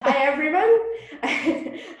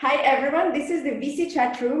everyone, this is the VC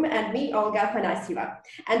chat room and me, Olga Afanasieva.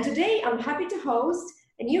 And today I'm happy to host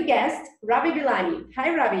a new guest, Ravi Bilani.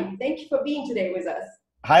 Hi, Ravi. Thank you for being today with us.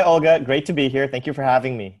 Hi, Olga. Great to be here. Thank you for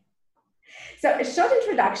having me. So a short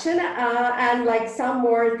introduction and like some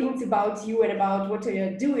more things about you and about what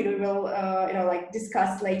you're doing. We will,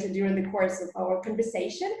 discuss later during the course of our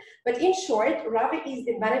conversation. But in short, Ravi is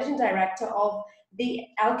the managing director of the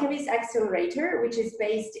Alchemist Accelerator, which is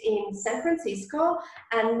based in San Francisco,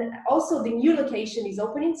 and also the new location is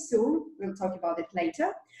opening soon. We'll talk about it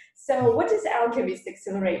later. So, what is Alchemist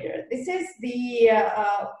Accelerator? This is the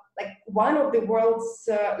one of the world's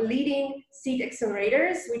leading seed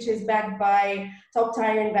accelerators, which is backed by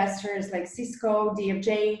top-tier investors like Cisco,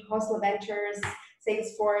 DFJ, Hostler Ventures,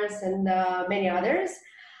 Salesforce, and many others.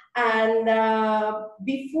 And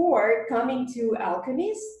before coming to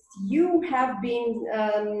Alchemist, you have been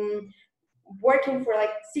working for like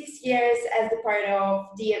 6 years as the part of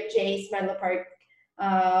DFJ's Menlo Park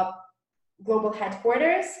global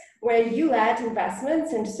headquarters, where you led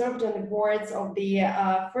investments and served on the boards of the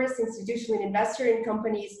first institutional investor in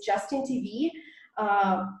companies Justin TV,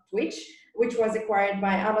 Twitch, which was acquired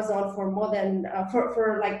by Amazon for more than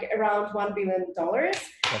for like around $1 billion.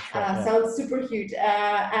 Right, sounds super huge.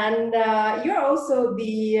 And you're also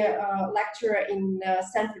the lecturer in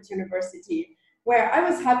Stanford University, where I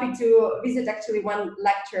was happy to visit actually one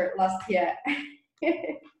lecture last year.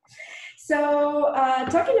 So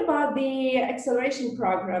talking about the acceleration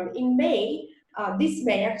program, in May, this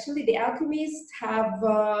May actually, the Alchemists have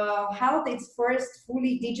held its first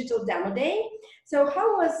fully digital demo day. So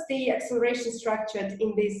how was the acceleration structured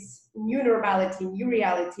in this new normality, new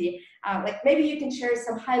reality? Maybe you can share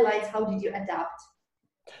some highlights. How did you adapt?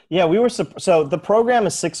 Yeah, so the program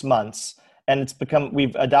is 6 months, and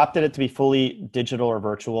we've adopted it to be fully digital or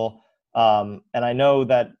virtual. And I know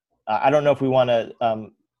that, I don't know if we want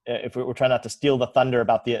to, if we're trying not to steal the thunder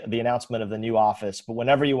about the announcement of the new office, but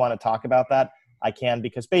whenever you want to talk about that, I can,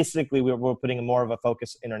 because basically we're putting more of a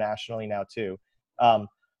focus internationally now too.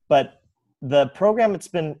 But the program, it's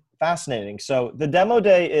been fascinating. So the demo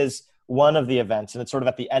day is one of the events, and it's sort of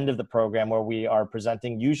at the end of the program where we are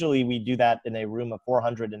presenting. Usually we do that in a room of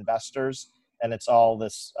 400 investors, and it's all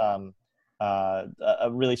this a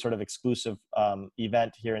really sort of exclusive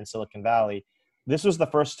event here in Silicon Valley. This was the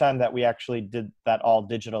first time that we actually did that all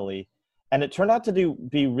digitally, and it turned out to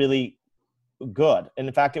be really good. And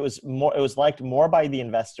in fact, it was liked more by the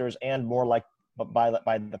investors and more liked by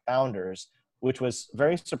the founders, which was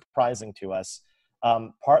very surprising to us.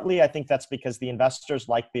 Partly, I think that's because the investors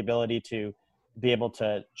liked the ability to be able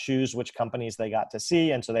to choose which companies they got to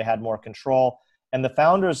see, and so they had more control. And the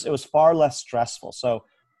founders, it was far less stressful. So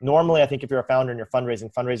normally, I think if you're a founder and you're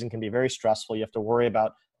fundraising can be very stressful. You have to worry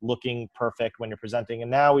about looking perfect when you're presenting. And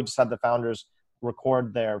now we just had the founders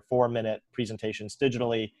record their 4-minute presentations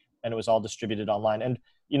digitally, and it was all distributed online. And,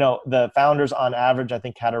 you know, the founders on average, I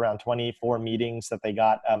think, had around 24 meetings that they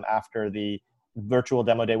got after the virtual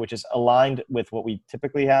demo day, which is aligned with what we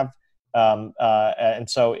typically have. And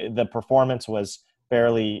so the performance was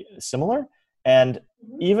fairly similar. And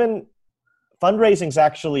even fundraising is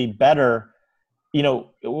actually better. You know,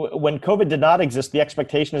 when COVID did not exist, the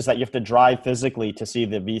expectation is that you have to drive physically to see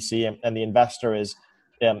the VC, and the investor is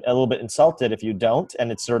a little bit insulted if you don't.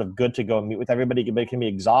 And it's sort of good to go and meet with everybody, but it can be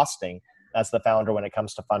exhausting as the founder when it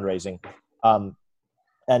comes to fundraising.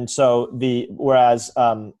 And so whereas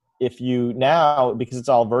if you now, because it's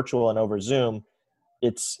all virtual and over Zoom,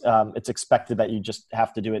 it's expected that you just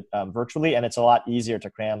have to do it virtually, and it's a lot easier to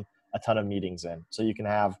cram a ton of meetings in. So you can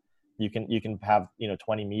have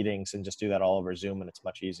 20 meetings and just do that all over Zoom, and it's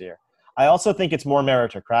much easier. I also think it's more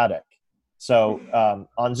meritocratic. So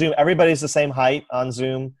on Zoom, everybody's the same height on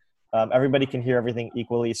Zoom. Everybody can hear everything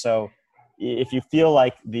equally. So if you feel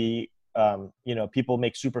like people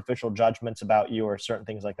make superficial judgments about you or certain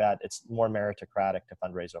things like that, it's more meritocratic to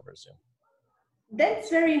fundraise over Zoom. That's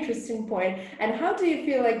a very interesting point. And how do you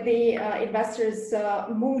feel like the investors'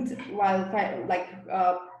 mood while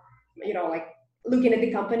looking at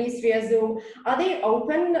the companies via Zoom? Are they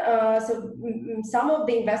open? Some of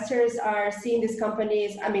the investors are seeing these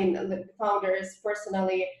companies, the founders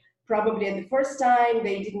personally, probably at the first time,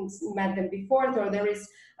 they didn't met them before, or there is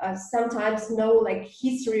sometimes no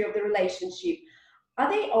history of the relationship. Are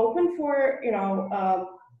they open for,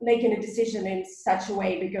 making a decision in such a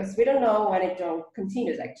way? Because we don't know when it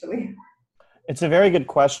continues, actually. It's a very good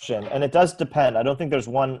question, and it does depend. I don't think there's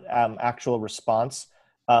one actual response.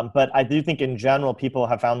 But I do think in general, people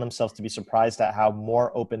have found themselves to be surprised at how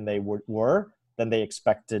more open they were than they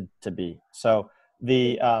expected to be. So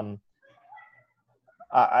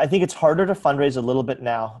I think it's harder to fundraise a little bit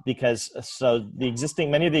now because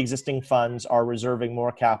many of the existing funds are reserving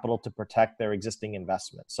more capital to protect their existing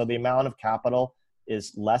investments. So the amount of capital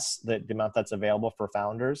is less, the amount that's available for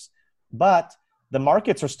founders, but the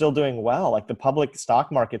markets are still doing well. Like the public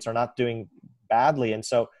stock markets are not doing badly. And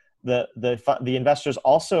so the investors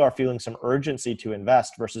also are feeling some urgency to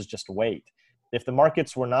invest versus just wait. If the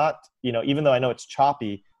markets were not, even though I know it's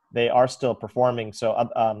choppy, they are still performing. So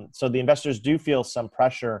the investors do feel some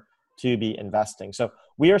pressure to be investing. So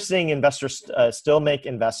we are seeing investors still make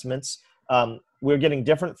investments. We're getting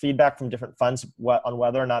different feedback from different funds on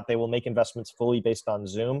whether or not they will make investments fully based on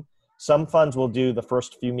Zoom. Some funds will do the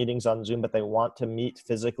first few meetings on Zoom, but they want to meet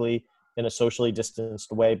physically in a socially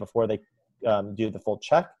distanced way before they do the full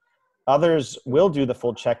check. Others will do the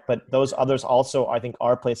full check, but those others also, I think,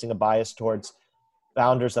 are placing a bias towards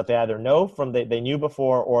founders that they either know from they knew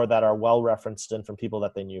before or that are well referenced in from people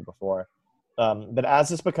that they knew before. But as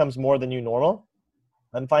this becomes more the new normal,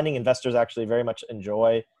 I'm finding investors actually very much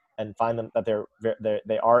enjoy and find them that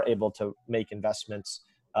they are able to make investments,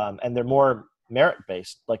 and they're more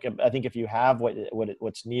merit-based. Like I think if you have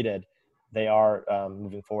what's needed, they are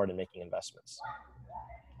moving forward and making investments.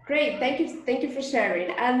 Great, thank you for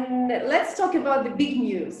sharing. And let's talk about the big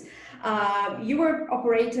news. You were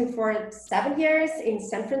operating for 7 years in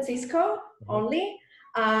San Francisco only,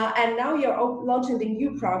 and now you're launching the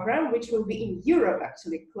new program, which will be in Europe,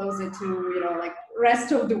 actually closer to like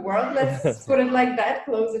rest of the world. Let's put it like that,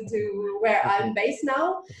 closer to where I'm based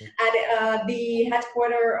now. And the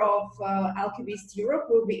headquarters of Alchemist Europe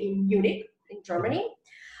will be in Munich, in Germany.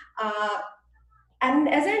 And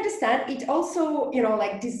as I understand, it also,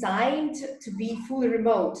 designed to be fully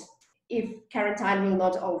remote if quarantine will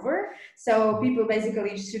not over. So people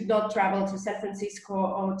basically should not travel to San Francisco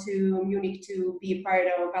or to Munich to be a part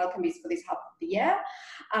of Alchemist for this half of the year.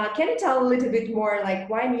 Can you tell a little bit more, like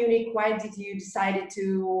why Munich? Why did you decide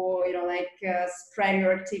to, spread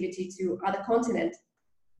your activity to other continents?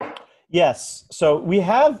 Yes. So we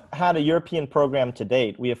have had a European program to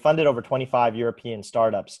date. We have funded over 25 European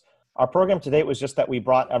startups. Our program to date was just that we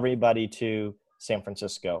brought everybody to San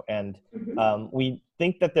Francisco. And we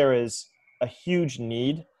think that there is a huge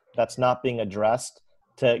need that's not being addressed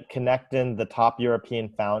to connect in the top European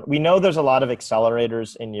found. We know there's a lot of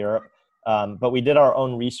accelerators in Europe, but we did our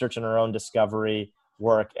own research and our own discovery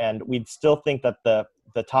work. And we still think that the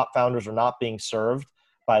top founders are not being served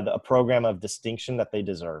by a program of distinction that they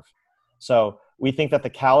deserve. So we think that the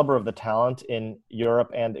caliber of the talent in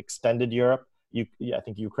Europe and extended Europe, I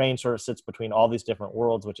think Ukraine sort of sits between all these different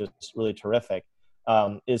worlds, which is really terrific,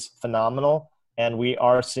 is phenomenal. And we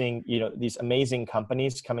are seeing, these amazing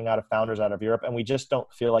companies coming out of founders out of Europe. And we just don't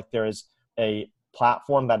feel like there is a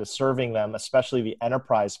platform that is serving them, especially the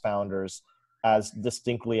enterprise founders, as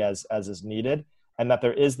distinctly as is needed. And that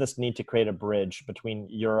there is this need to create a bridge between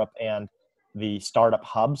Europe and the startup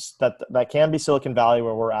hubs that can be Silicon Valley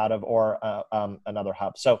where we're out of, or another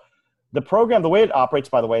hub. So the program, the way it operates,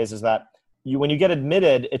 by the way, is that when you get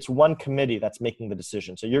admitted, it's one committee that's making the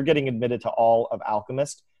decision. So you're getting admitted to all of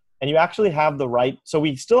Alchemist, and you actually have the right. So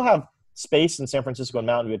we still have space in San Francisco and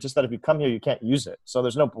Mountain View. It's just that if you come here, you can't use it. So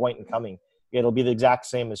there's no point in coming. It'll be the exact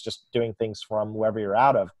same as just doing things from wherever you're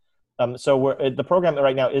out of. So the program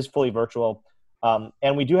right now is fully virtual.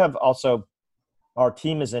 And we do have also, our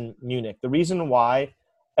team is in Munich. The reason why,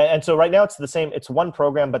 and so right now it's the same, it's one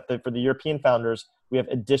program, but for the European founders, we have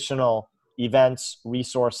additional events,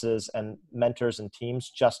 resources, and mentors and teams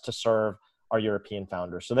just to serve our European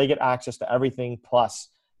founders. So they get access to everything plus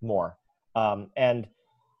more. And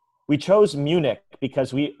we chose Munich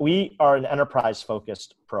because we are an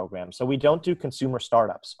enterprise-focused program. So we don't do consumer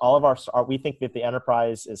startups. All of we think that the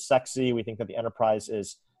enterprise is sexy. We think that the enterprise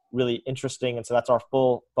is really interesting. And so that's our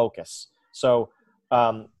full focus. So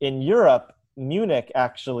in Europe, Munich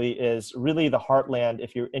actually is really the heartland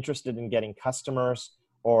if you're interested in getting customers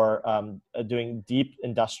or doing deep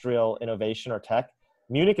industrial innovation or tech.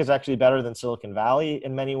 Munich is actually better than Silicon Valley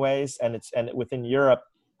in many ways, and within Europe,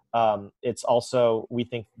 it's also, we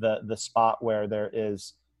think, the spot where there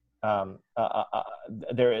is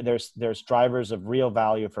there's drivers of real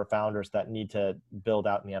value for founders that need to build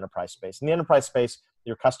out in the enterprise space. In the enterprise space,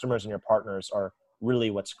 your customers and your partners are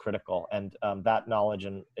really what's critical, and that knowledge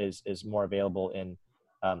is more available in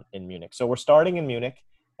Munich. So we're starting in Munich,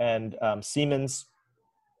 and Siemens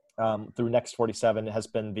through Next 47 has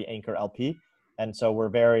been the anchor LP, and so we're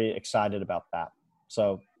very excited about that.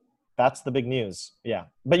 So that's the big news. Yeah,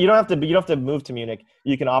 but you don't have to move to Munich.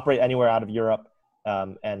 You can operate anywhere out of Europe,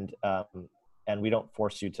 and we don't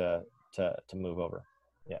force you to move over.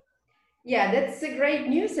 Yeah. Yeah, that's a great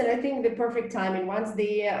news, and I think the perfect time. And once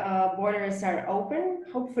the borders are open,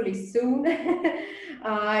 hopefully soon,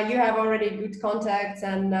 you have already good contacts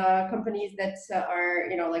and companies that are,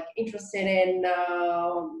 like interested in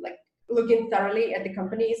like looking thoroughly at the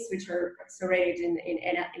companies which are accelerated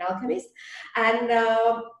in Alchemist. And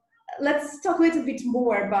let's talk a little bit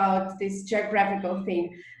more about this geographical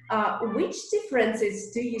thing. Which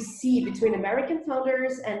differences do you see between American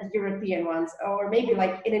founders and European ones, or maybe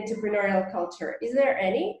like in entrepreneurial culture? Is there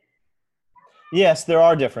any? Yes, there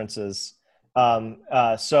are differences.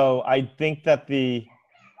 So I think the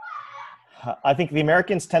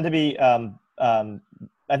Americans tend to be, I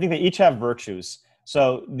think they each have virtues.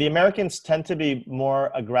 So the Americans tend to be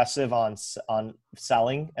more aggressive on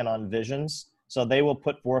selling and on visions. So they will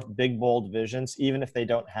put forth big, bold visions, even if they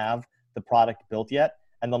don't have the product built yet,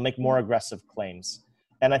 and they'll make more aggressive claims.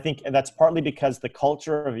 And I think that's partly because the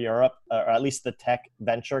culture of Europe, or at least the tech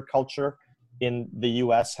venture culture in the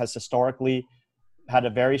US, has historically had a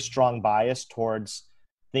very strong bias towards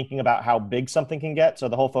thinking about how big something can get. So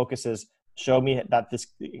the whole focus is show me that this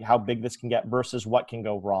how big this can get versus what can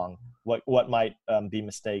go wrong, what might be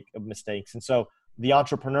mistakes. And so the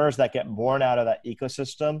entrepreneurs that get born out of that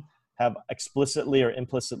ecosystem have explicitly or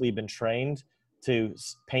implicitly been trained to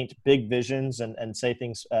paint big visions and say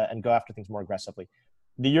things and go after things more aggressively.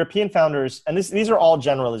 The European founders, and these are all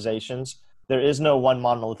generalizations. There is no one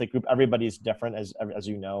monolithic group. Everybody's different, as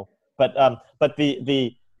you know. But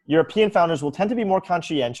the European founders will tend to be more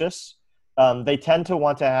conscientious. They tend to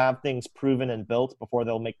want to have things proven and built before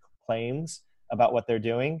they'll make claims about what they're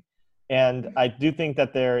doing. And I do think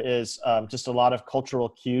that there is just a lot of cultural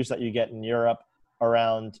cues that you get in Europe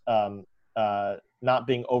around not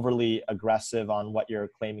being overly aggressive on what you're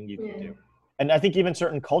claiming you can do. And I think even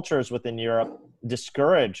certain cultures within Europe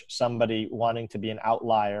discourage somebody wanting to be an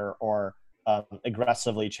outlier or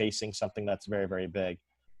aggressively chasing something that's very, very big.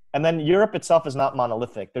 And then Europe itself is not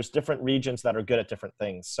monolithic. There's different regions that are good at different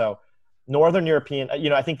things. So Northern European,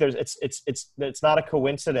 I think it's not a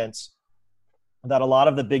coincidence that a lot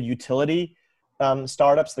of the big utility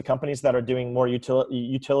startups, the companies that are doing more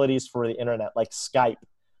utilities for the internet, like Skype,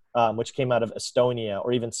 which came out of Estonia,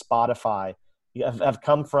 or even Spotify, have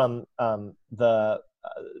come from the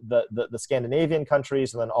Scandinavian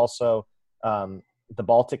countries, and then also the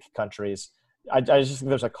Baltic countries. I just think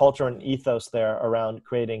there's a culture and ethos there around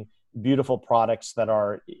creating beautiful products that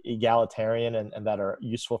are egalitarian and that are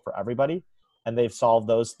useful for everybody. And they've solved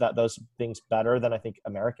those things better than I think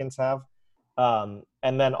Americans have.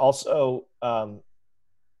 And then also,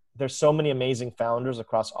 there's so many amazing founders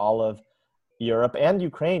across all of Europe and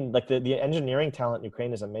Ukraine. Like the engineering talent in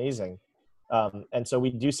Ukraine is amazing. And so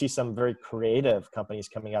we do see some very creative companies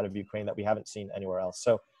coming out of Ukraine that we haven't seen anywhere else.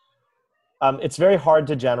 So it's very hard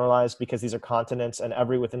to generalize because these are continents, and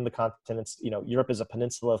within the continents, Europe is a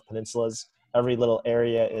peninsula of peninsulas. Every little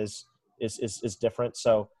area is different.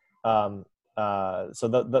 So, but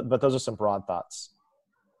those are some broad thoughts.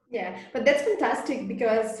 Yeah, but that's fantastic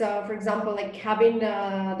because, for example, like having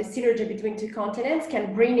the synergy between two continents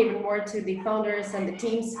can bring even more to the founders and the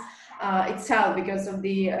teams itself because of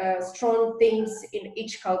the strong things in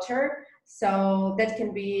each culture. So that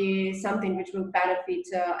can be something which will benefit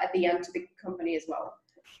at the end to the company as well.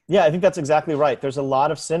 Yeah, I think that's exactly right. There's a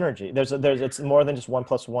lot of synergy. It's more than just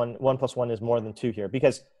 1+1. 1+1 is more than 2 here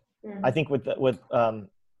because I think with the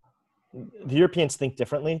Europeans think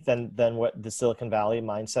differently than what the Silicon Valley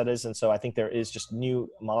mindset is. And so I think there is just new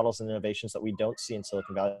models and innovations that we don't see in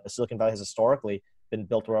Silicon Valley. Silicon Valley has historically been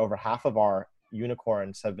built where over half of our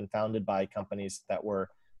unicorns have been founded by companies that were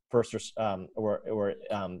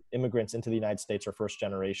immigrants into the United States or first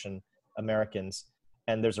generation Americans.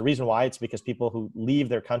 And there's a reason why. It's because people who leave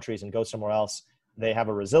their countries and go somewhere else, they have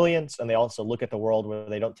a resilience, and they also look at the world where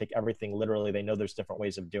they don't take everything literally. They know there's different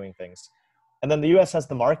ways of doing things. And then the US has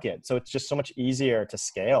the market. So it's just so much easier to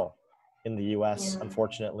scale in the US,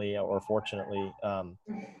 unfortunately, or fortunately.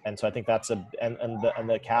 And so I think that's and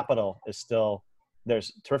the capital is still,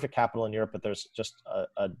 there's terrific capital in Europe, but there's just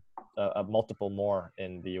a multiple more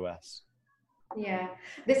in the US. Yeah,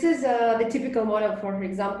 this is the typical model for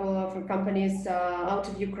example, for companies out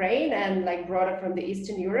of Ukraine and like brought up from the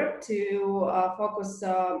Eastern Europe to focus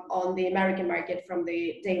on the American market from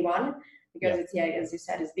the day one, because it's, as you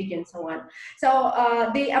said, it's big and so on. So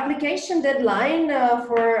the application deadline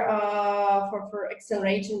for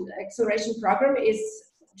acceleration program is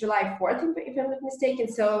July 4th, if I'm not mistaken.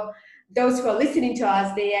 So those who are listening to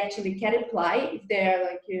us, they actually can apply if they're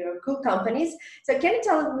like cool companies. So can you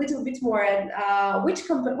tell a little bit more? Which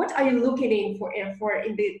company? What are you looking for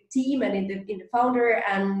in the team and in the founder,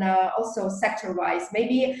 and also sector wise?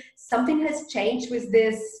 Maybe something has changed with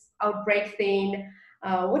this outbreak thing?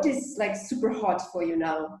 What is like super hot for you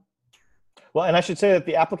now? Well, and I should say that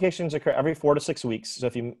the applications occur every 4 to 6 weeks. So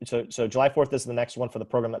so July 4th is the next one for the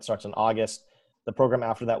program that starts in August. The program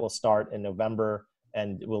after that will start in November,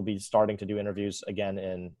 and we'll be starting to do interviews again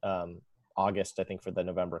in August, I think, for the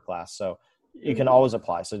November class. So you can always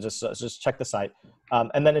apply. So just check the site.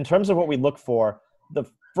 And then in terms of what we look for, the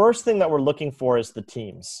first thing that we're looking for is the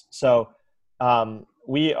teams. So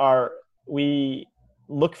we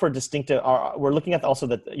look for distinctive, we're looking at also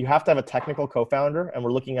that you have to have a technical co-founder, and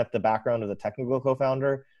we're looking at the background of the technical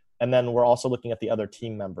co-founder. And then we're also looking at the other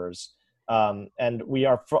team members. And we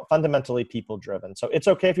are fundamentally people driven. So it's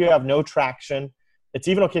okay if you have no traction. It's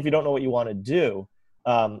even okay if you don't know what you want to do.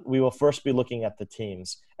 We will first be looking at the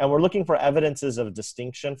teams, and we're looking for evidences of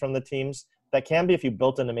distinction from the teams. That can be if you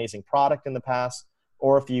built an amazing product in the past,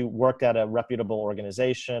 or if you worked at a reputable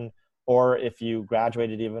organization, or if you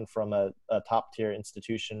graduated even from a top tier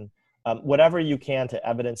institution. Whatever you can to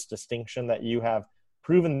evidence distinction, that you have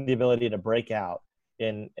proven the ability to break out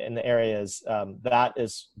in the areas, that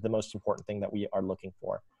is the most important thing that we are looking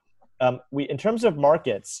for. In terms of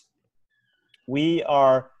markets, we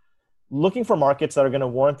are looking for markets that are going to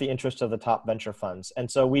warrant the interest of the top venture funds.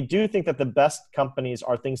 And so we do think that the best companies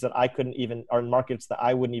are things that are markets that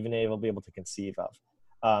I wouldn't even be able to conceive of.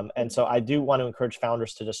 And so I do want to encourage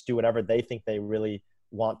founders to just do whatever they think they really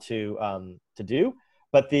want to do.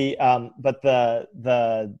 But the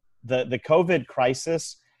COVID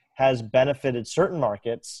crisis has benefited certain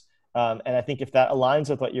markets. And I think if that aligns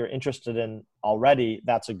with what you're interested in already,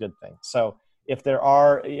 that's a good thing. So if there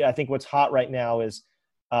are, I think what's hot right now is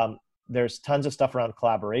there's tons of stuff around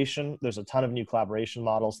collaboration. There's a ton of new collaboration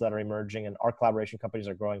models that are emerging, and our collaboration companies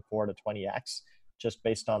are growing 4 to 20x just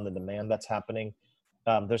based on the demand that's happening.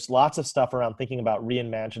 There's lots of stuff around thinking about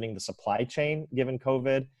reimagining the supply chain given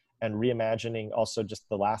COVID, and reimagining also just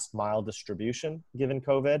the last mile distribution given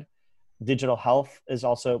COVID. Digital health is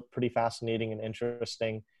also pretty fascinating and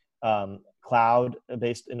interesting.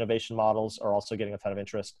 Cloud-based innovation models are also getting a ton of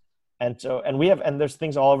interest. And there's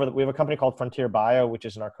things all over. We have a company called Frontier Bio, which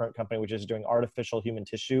is in our current company, which is doing artificial human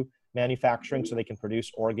tissue manufacturing so they can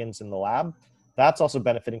produce organs in the lab. That's also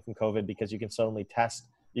benefiting from COVID because you can suddenly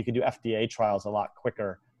you can do FDA trials a lot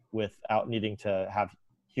quicker without needing to have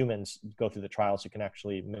humans go through the trials. You can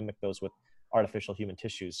actually mimic those with artificial human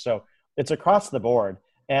tissues. So it's across the board.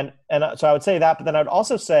 And so I would say that, but then I would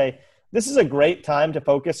also say this is a great time to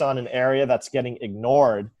focus on an area that's getting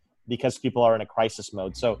ignored because people are in a crisis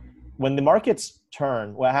mode. So when the markets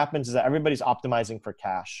turn, what happens is that everybody's optimizing for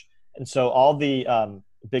cash. And so all the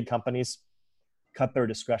big companies cut their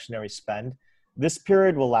discretionary spend. This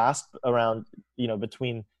period will last around,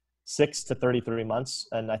 between 6 to 33 months.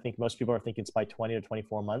 And I think most people are thinking it's by 20 to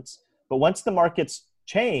 24 months. But once the markets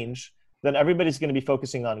change, then everybody's going to be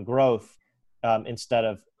focusing on growth instead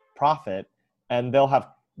of profit. And they'll have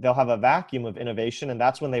a vacuum of innovation, and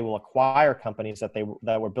that's when they will acquire companies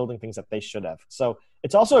that were building things that they should have. So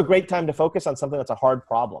it's also a great time to focus on something that's a hard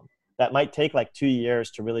problem that might take like 2 years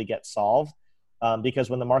to really get solved, because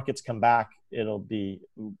when the markets come back, it'll be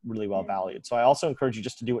really well valued. So I also encourage you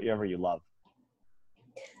just to do whatever you love.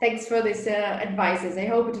 Thanks for this advices. I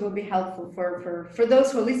hope it will be helpful for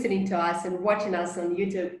those who are listening to us and watching us on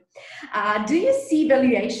YouTube. Do you see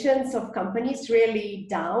valuations of companies really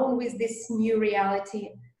down with this new reality?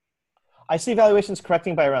 I see valuations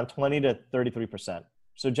correcting by around 20 to 33%.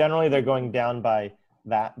 So generally they're going down by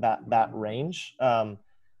that range.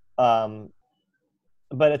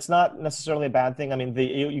 But it's not necessarily a bad thing. I mean,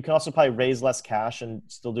 you can also probably raise less cash and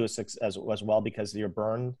still do a 6 as well, because your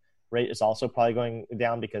burn rate is also probably going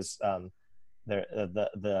down because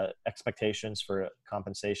the expectations for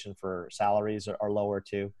compensation for salaries are lower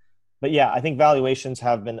too. But yeah, I think valuations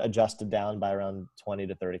have been adjusted down by around 20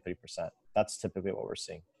 to 33%. That's typically what we're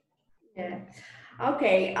seeing. Yeah.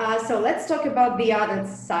 Okay. So let's talk about the other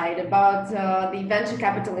side, about the venture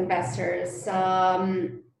capital investors.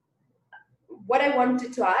 What I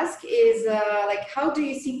wanted to ask is, how do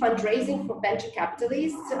you see fundraising for venture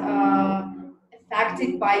capitalists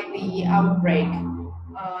affected by the outbreak?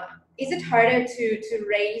 Is it harder to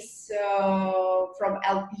raise from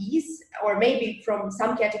LPs, or maybe from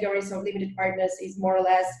some categories of limited partners is more or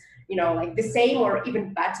less, the same or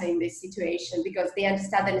even better in this situation because they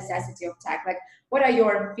understand the necessity of tech? Like, what are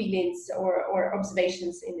your feelings or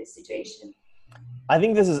observations in this situation? I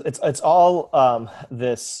think it's all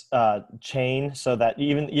this chain, so that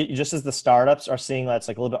even just as the startups are seeing that it's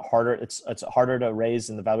like a little bit harder, it's harder to raise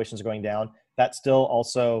and the valuations are going down, that still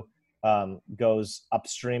also goes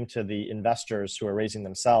upstream to the investors who are raising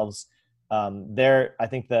themselves. I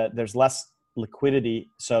think that there's less liquidity,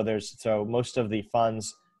 so most of the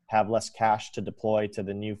funds have less cash to deploy to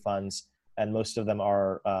the new funds, and most of them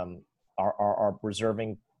are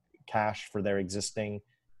reserving cash for their existing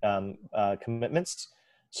commitments.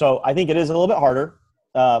 So I think it is a little bit harder.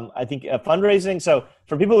 I think fundraising. So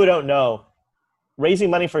for people who don't know, raising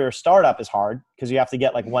money for your startup is hard because you have to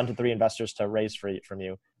get like 1 to 3 investors to raise from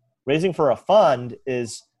you. Raising for a fund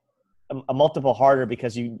is a multiple harder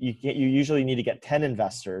because you usually need to get 10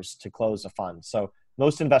 investors to close a fund. So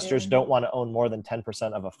most investors don't want to own more than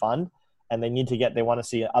 10% of a fund, and they want to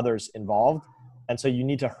see others involved. And so you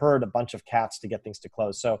need to herd a bunch of cats to get things to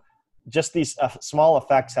close. So just these small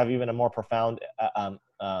effects have even a more profound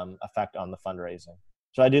effect on the fundraising.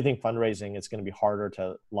 So I do think fundraising is going to be harder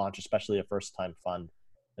to launch, especially a first-time fund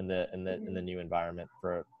in the new environment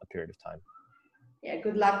for a period of time. Yeah,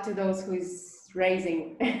 good luck to those who is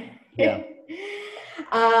raising. Yeah.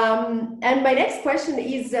 And my next question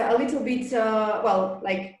is a little bit,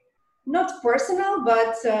 like not personal,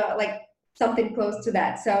 but like something close to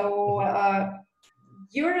that. So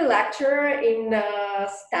you're a lecturer in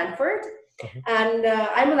Stanford, and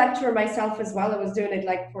I'm a lecturer myself as well. I was doing it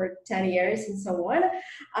like for 10 years and so on.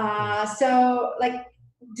 So like,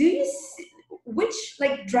 which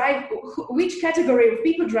category of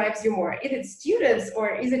people drives you more? Is it students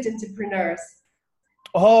or is it entrepreneurs?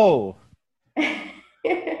 Oh,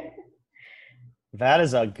 that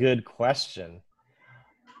is a good question.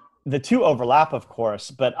 The two overlap, of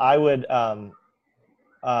course, but I would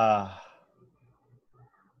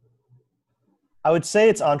say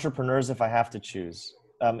it's entrepreneurs if I have to choose.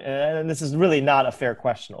 And this is really not a fair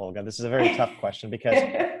question, Olga. This is a very tough question because,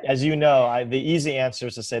 as you know, the easy answer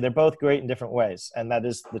is to say they're both great in different ways, and that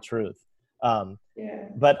is the truth.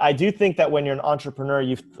 But I do think that when you're an entrepreneur,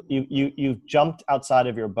 you've jumped outside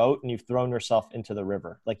of your boat and you've thrown yourself into the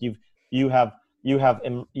river. Like you have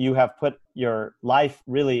put your life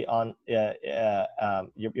really on.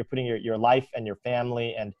 You're putting your life and your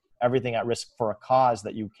family and everything at risk for a cause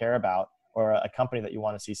that you care about or a company that you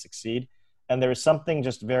want to see succeed. And there is something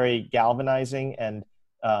just very galvanizing and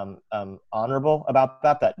honorable about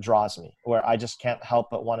that draws me, where I just can't help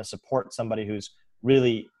but want to support somebody who's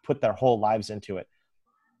really put their whole lives into it.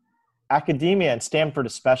 Academia, and Stanford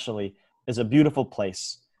especially, is a beautiful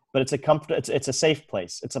place, but it's a safe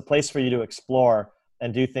place. It's a place for you to explore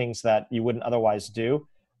and do things that you wouldn't otherwise do.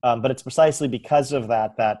 But it's precisely because of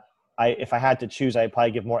that if I had to choose, I'd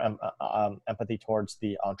probably give more empathy towards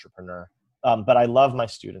the entrepreneur. But I love my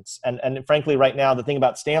students. And frankly, right now, the thing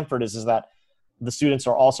about Stanford is that the students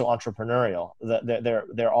are also entrepreneurial.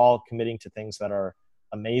 They're all committing to things that are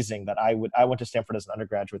amazing that I went to Stanford as an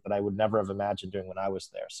undergraduate that I would never have imagined doing when I was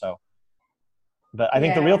there. So, but I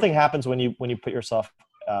think the real thing happens when you put yourself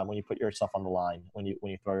on the line, when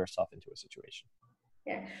you throw yourself into a situation.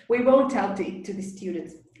 Yeah, we won't tell to the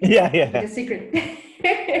students. Yeah. The secret.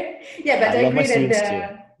 Yeah, but I agree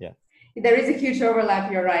that there is a huge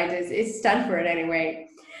overlap. You're right. It's Stanford anyway.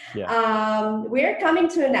 Yeah. We're coming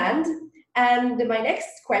to an end. And my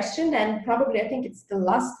next question, and probably I think it's the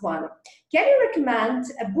last one, can you recommend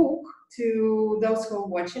a book to those who are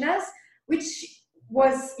watching us, which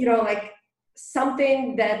was, like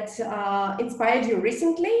something that inspired you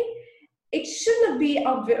recently? It shouldn't be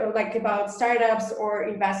like about startups or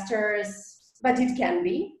investors, but it can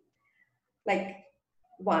be like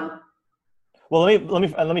one. Well,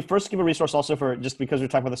 let me first give a resource also for, just because we're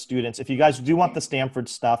talking about the students. If you guys do want the Stanford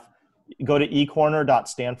stuff, go to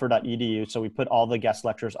ecorner.stanford.edu. So we put all the guest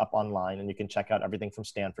lectures up online and you can check out everything from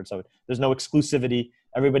Stanford. So there's no exclusivity.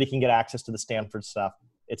 Everybody can get access to the Stanford stuff.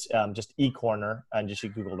 It's just eCorner, and just you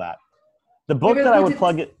Google that. The book that I would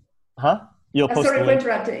plug it, You'll post sorry the for link.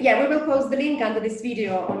 interrupting. Yeah, we will post the link under this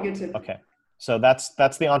video on YouTube. Okay. So that's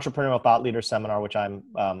the Entrepreneurial Thought Leader Seminar, which I'm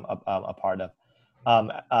a part of.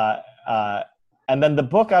 And then the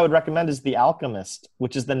book I would recommend is The Alchemist,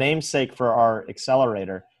 which is the namesake for our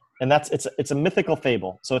accelerator. And it's a mythical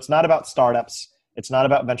fable. So it's not about startups. It's not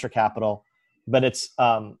about venture capital, but it's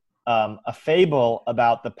a fable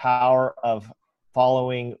about the power of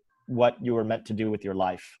following what you were meant to do with your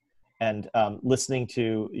life and listening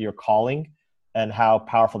to your calling and how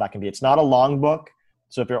powerful that can be. It's not a long book.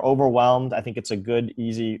 So if you're overwhelmed, I think it's a good,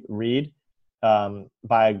 easy read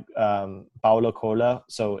by Paulo Coelho.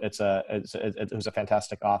 So it's a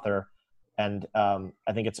fantastic author. And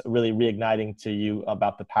I think it's really reigniting to you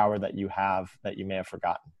about the power that you have that you may have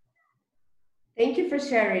forgotten. Thank you for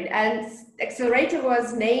sharing. And Accelerator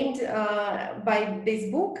was named by this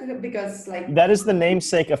book because that is the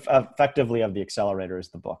namesake effectively of the Accelerator is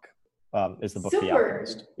the book. Is the book Super. The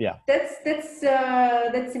Alchemist? Yeah. That's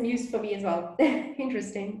some news for me as well.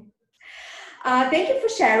 Interesting. Thank you for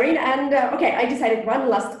sharing. And okay, I decided one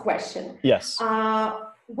last question. Yes.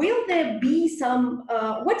 will there be some,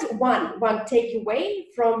 what's one takeaway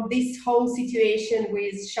from this whole situation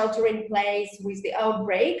with shelter in place, with the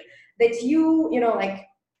outbreak, that like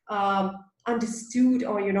understood,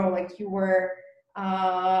 or, like you were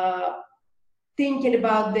thinking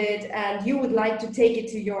about it and you would like to take it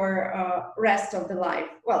to your rest of the life?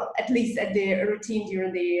 Well, at least at the routine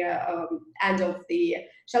during the end of the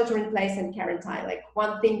shelter in place and quarantine, like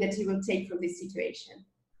one thing that you will take from this situation.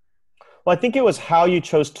 Well, I think it was how you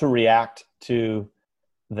chose to react to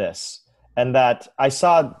this, and that I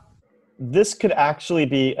saw this could actually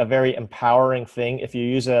be a very empowering thing if you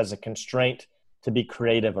use it as a constraint to be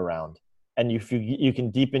creative around. And if you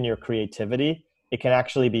can deepen your creativity, it can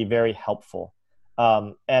actually be very helpful.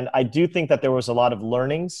 And I do think that there was a lot of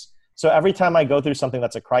learnings. So every time I go through something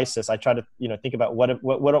that's a crisis, I try to think about what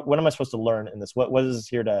am I supposed to learn in this? What is this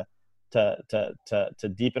here to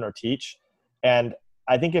deepen or teach? And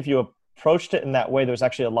I think if you approached it in that way, there's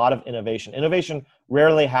actually a lot of innovation. Innovation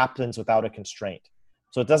rarely happens without a constraint.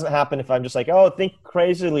 So it doesn't happen if I'm just like, oh, think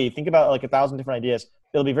crazily, think about like 1,000 different ideas.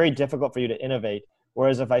 It'll be very difficult for you to innovate.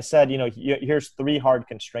 Whereas if I said, here's 3 hard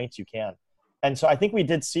constraints you can. And so I think we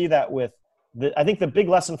did see that with I think the big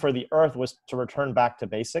lesson for the Earth was to return back to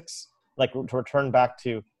basics, like to return back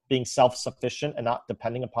to being self-sufficient and not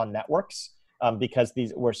depending upon networks, because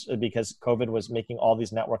COVID was making all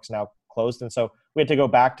these networks now closed. And so we had to go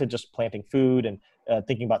back to just planting food and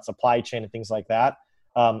thinking about supply chain and things like that.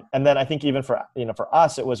 And then I think even for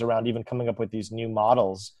us, it was around even coming up with these new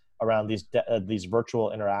models around these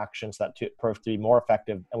virtual interactions that proved to be more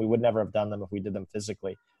effective, and we would never have done them if we did them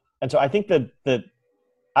physically. And so I think that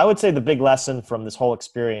I would say the big lesson from this whole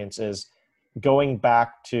experience is going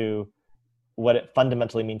back to what it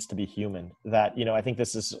fundamentally means to be human. That, I think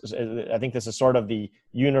this is sort of the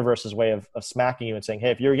universe's way of smacking you and saying,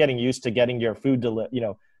 hey, if you're getting used to getting your food,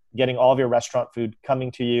 getting all of your restaurant food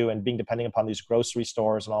coming to you and being dependent upon these grocery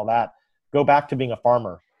stores and all that, go back to being a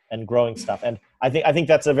farmer and growing stuff. And I think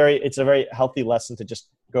it's a very healthy lesson to just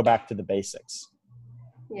go back to the basics.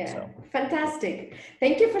 Yeah, so. Fantastic.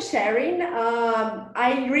 Thank you for sharing.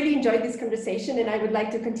 I really enjoyed this conversation and I would like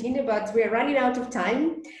to continue, but we're running out of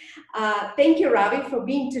time. Thank you, Ravi, for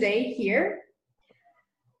being today here.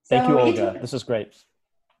 Thank you, Olga. This is great.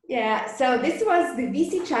 Yeah, so this was the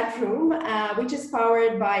VC chat room, which is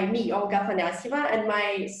powered by me, Olga Afanasieva, and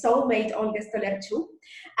my soulmate, Olga Stolerchuk.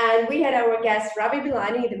 And we had our guest, Ravi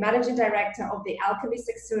Bilani, the managing director of the Alchemist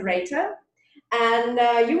Accelerator.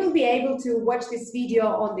 And you will be able to watch this video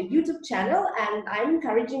on the YouTube channel, and I'm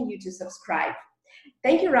encouraging you to subscribe.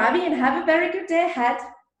 Thank you, Ravi, and have a very good day ahead.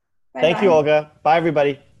 Bye-bye. Thank you, Olga. Bye,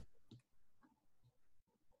 everybody.